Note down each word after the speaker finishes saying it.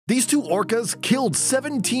These two orcas killed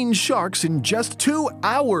 17 sharks in just 2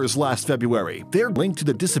 hours last February. They're linked to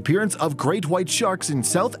the disappearance of great white sharks in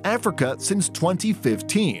South Africa since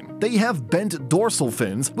 2015. They have bent dorsal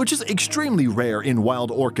fins, which is extremely rare in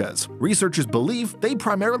wild orcas. Researchers believe they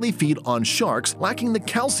primarily feed on sharks lacking the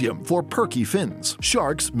calcium for perky fins.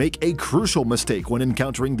 Sharks make a crucial mistake when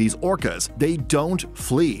encountering these orcas. They don't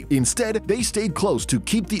flee. Instead, they stay close to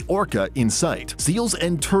keep the orca in sight. Seals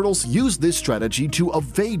and turtles use this strategy to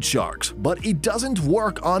evade sharks, but it doesn't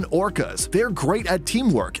work on orcas. They're great at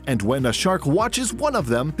teamwork, and when a shark watches one of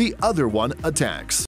them, the other one attacks.